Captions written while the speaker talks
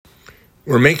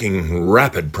We're making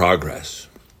rapid progress.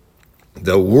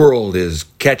 The world is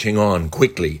catching on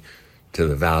quickly to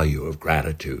the value of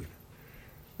gratitude.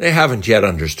 They haven't yet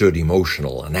understood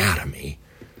emotional anatomy.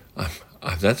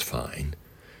 That's fine.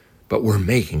 But we're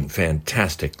making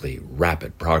fantastically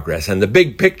rapid progress, and the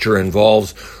big picture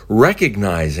involves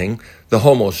recognizing the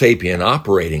Homo sapien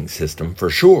operating system for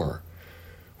sure,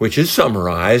 which is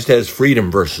summarized as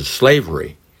freedom versus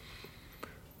slavery.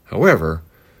 However,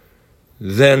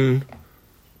 then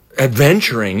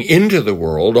adventuring into the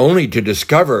world only to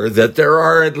discover that there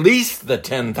are at least the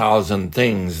 10,000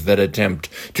 things that attempt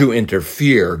to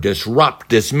interfere, disrupt,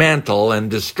 dismantle,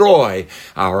 and destroy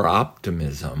our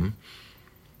optimism.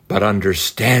 But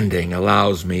understanding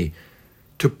allows me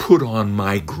to put on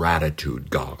my gratitude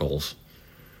goggles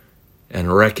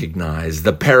and recognize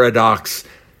the paradox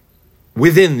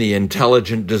within the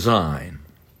intelligent design.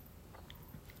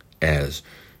 As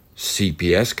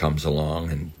CPS comes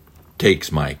along and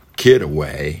takes my kid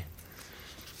away,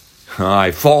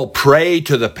 I fall prey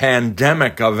to the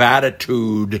pandemic of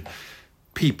attitude.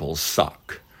 People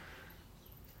suck.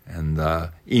 And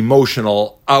the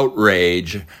emotional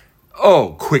outrage,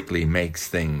 quickly makes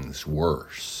things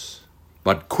worse.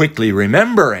 But quickly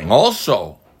remembering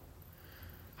also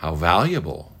how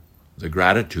valuable the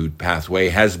gratitude pathway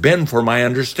has been for my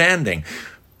understanding.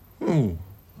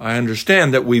 I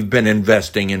understand that we've been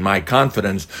investing in my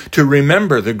confidence to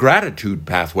remember the gratitude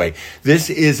pathway. This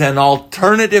is an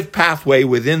alternative pathway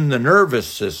within the nervous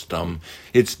system.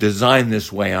 It's designed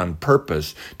this way on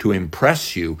purpose to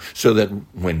impress you so that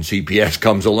when CPS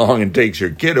comes along and takes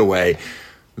your kid away,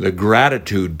 the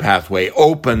gratitude pathway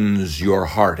opens your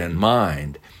heart and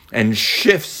mind and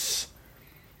shifts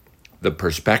the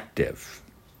perspective.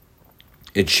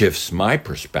 It shifts my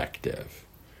perspective.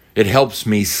 It helps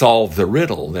me solve the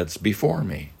riddle that's before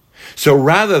me. So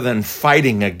rather than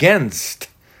fighting against,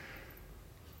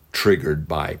 triggered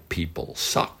by people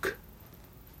suck,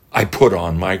 I put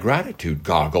on my gratitude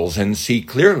goggles and see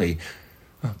clearly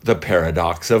the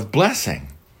paradox of blessing.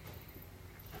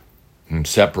 I'm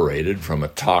separated from a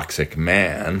toxic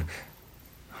man.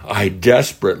 I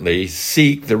desperately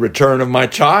seek the return of my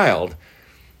child.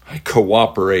 I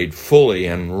cooperate fully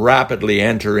and rapidly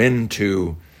enter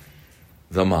into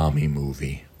the mommy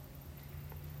movie.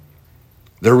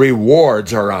 The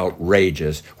rewards are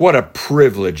outrageous. What a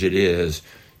privilege it is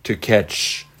to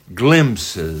catch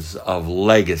glimpses of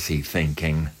legacy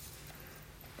thinking.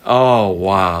 Oh,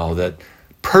 wow, that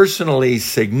personally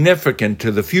significant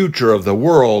to the future of the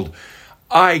world,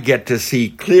 I get to see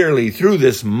clearly through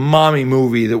this mommy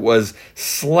movie that was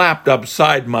slapped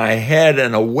upside my head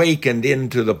and awakened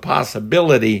into the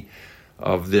possibility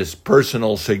of this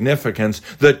personal significance.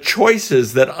 The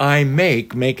choices that I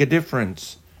make a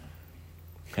difference.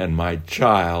 And my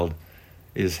child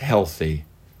is healthy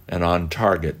and on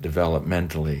target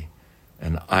developmentally.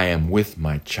 And I am with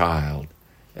my child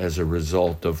as a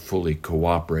result of fully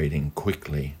cooperating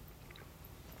quickly.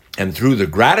 And through the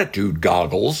gratitude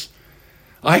goggles,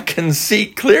 I can see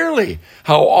clearly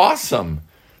how awesome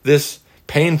this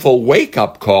painful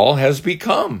wake-up call has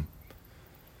become.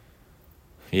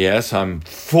 Yes, I'm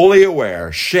fully aware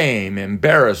shame,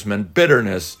 embarrassment,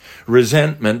 bitterness,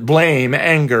 resentment, blame,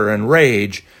 anger, and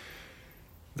rage,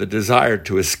 the desire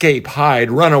to escape, hide,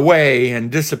 run away,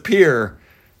 and disappear,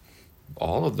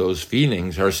 all of those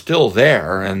feelings are still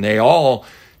there, and they all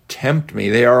tempt me.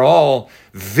 They are all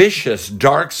vicious,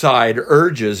 dark side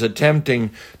urges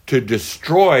attempting to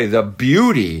destroy the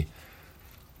beauty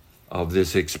of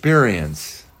this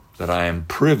experience that I am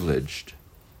privileged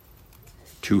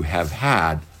to have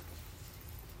had.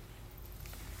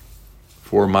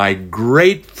 For my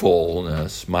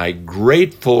gratefulness, my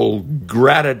grateful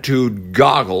gratitude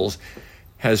goggles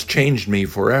has changed me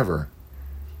forever.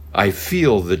 I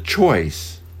feel the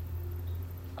choice.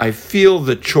 I feel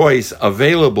the choice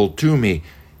available to me,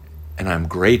 and I'm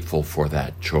grateful for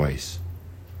that choice.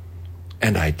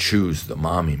 And I choose the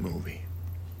mommy movie.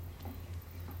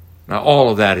 Now,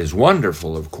 all of that is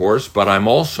wonderful, of course, but I'm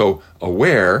also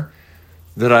aware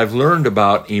that I've learned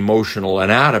about emotional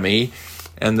anatomy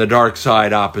and the dark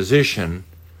side opposition.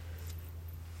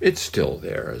 It's still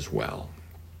there as well.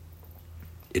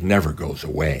 It never goes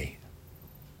away.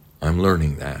 I'm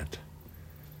learning that.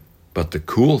 But the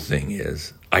cool thing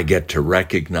is, I get to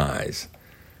recognize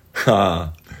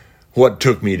what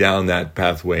took me down that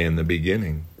pathway in the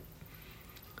beginning.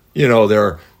 You know,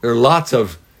 there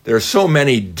are so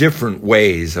many different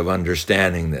ways of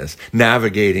understanding this,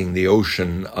 navigating the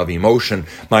ocean of emotion.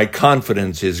 My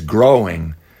confidence is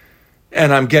growing,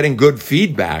 and I'm getting good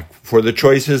feedback for the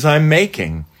choices I'm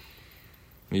making.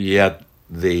 Yet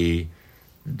the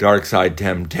dark side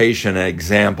temptation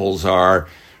examples are,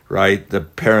 right, the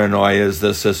paranoias,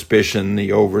 the suspicion, the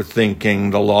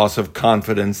overthinking, the loss of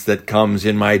confidence that comes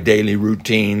in my daily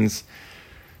routines.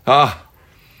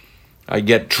 I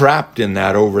get trapped in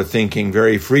that overthinking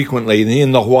very frequently.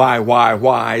 In the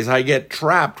whys, I get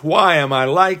trapped. Why am I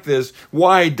like this?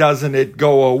 Why doesn't it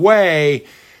go away?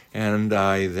 And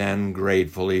I then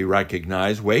gratefully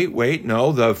recognize, wait,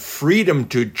 no, the freedom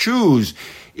to choose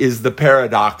is the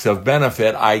paradox of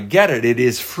benefit. I get it. It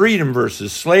is freedom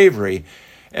versus slavery.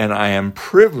 And I am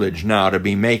privileged now to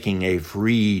be making a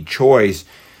free choice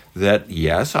that,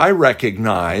 yes, I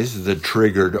recognize the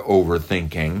triggered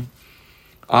overthinking.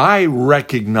 I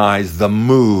recognize the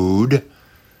mood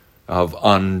of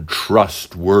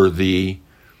untrustworthy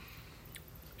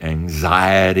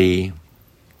anxiety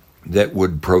that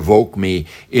would provoke me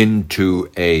into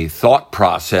a thought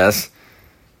process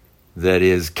that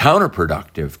is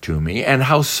counterproductive to me, and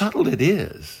how subtle it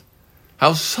is.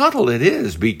 How subtle it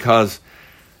is, because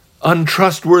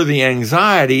untrustworthy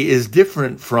anxiety is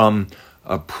different from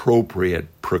appropriate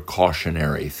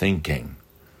precautionary thinking.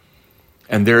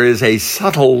 And there is a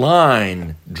subtle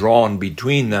line drawn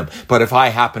between them. But if I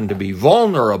happen to be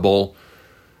vulnerable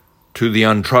to the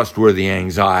untrustworthy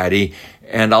anxiety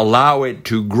and allow it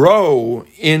to grow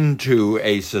into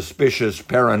a suspicious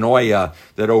paranoia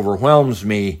that overwhelms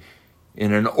me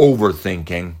in an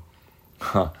overthinking,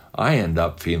 I end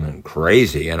up feeling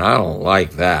crazy, and I don't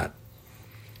like that.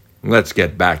 Let's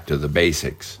get back to the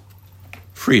basics.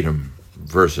 Freedom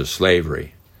versus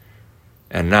slavery.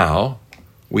 And now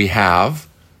we have,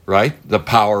 right, the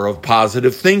power of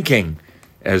positive thinking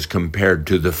as compared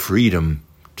to the freedom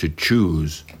to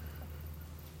choose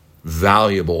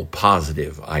valuable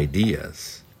positive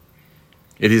ideas.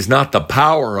 It is not the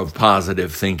power of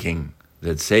positive thinking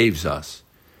that saves us.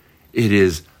 It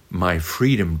is my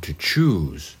freedom to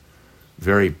choose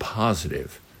very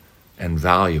positive and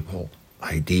valuable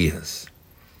ideas.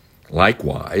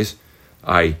 Likewise,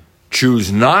 I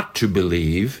choose not to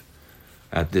believe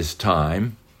at this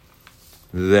time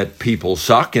that people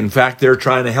suck. In fact, they're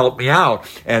trying to help me out.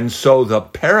 And so the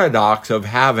paradox of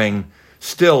having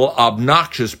still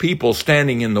obnoxious people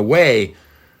standing in the way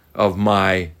of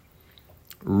my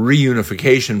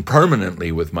reunification permanently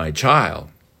with my child,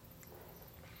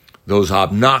 those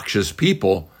obnoxious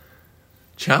people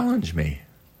challenge me.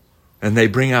 And they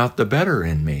bring out the better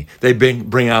in me. They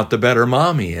bring out the better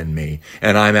mommy in me.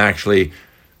 And I'm actually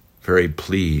very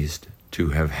pleased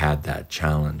to have had that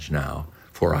challenge now,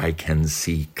 for I can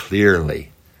see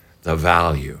clearly the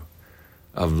value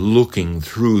of looking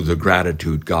through the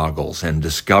gratitude goggles and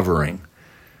discovering,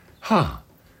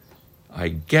 I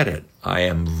get it. I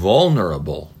am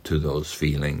vulnerable to those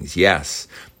feelings, yes,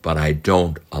 but I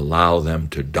don't allow them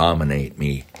to dominate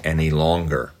me any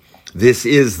longer. This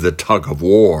is the tug of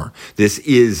war. This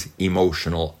is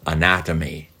emotional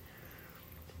anatomy.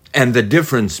 And the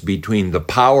difference between the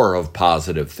power of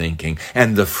positive thinking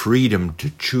and the freedom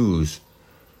to choose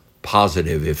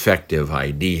positive, effective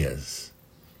ideas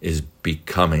is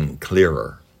becoming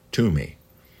clearer to me.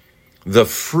 The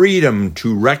freedom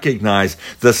to recognize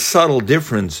the subtle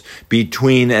difference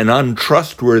between an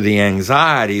untrustworthy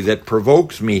anxiety that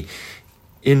provokes me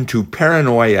into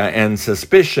paranoia and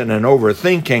suspicion and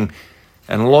overthinking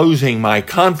and losing my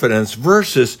confidence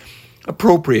versus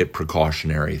appropriate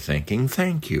precautionary thinking.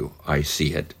 Thank you, I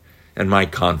see it, and my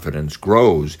confidence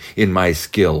grows in my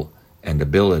skill and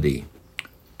ability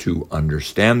to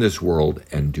understand this world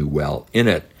and do well in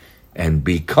it and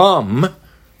become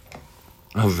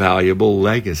a valuable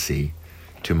legacy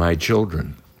to my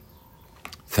children.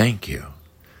 Thank you.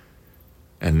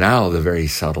 And now the very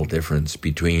subtle difference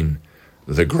between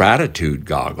the gratitude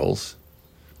goggles,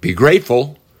 be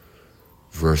grateful,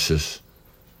 versus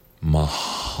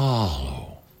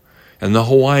mahalo. And the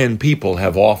Hawaiian people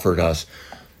have offered us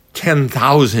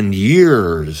 10,000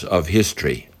 years of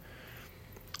history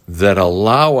that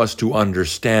allow us to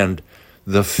understand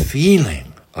the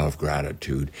feeling of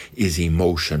gratitude is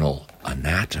emotional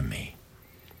anatomy.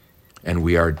 And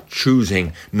we are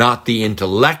choosing not the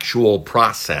intellectual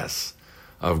process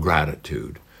of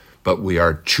gratitude, but we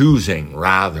are choosing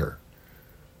rather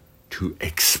to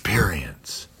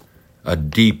experience a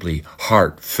deeply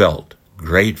heartfelt,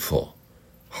 grateful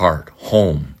heart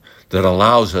home that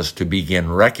allows us to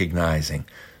begin recognizing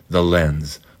the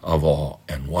lens of awe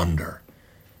and wonder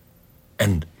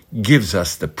and gives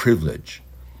us the privilege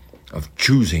of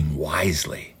choosing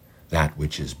wisely that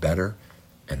which is better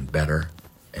and better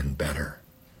and better,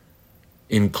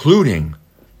 including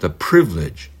the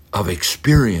privilege of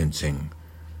experiencing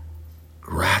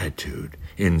gratitude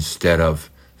instead of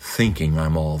thinking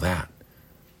I'm all that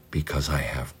because I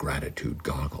have gratitude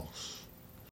goggles.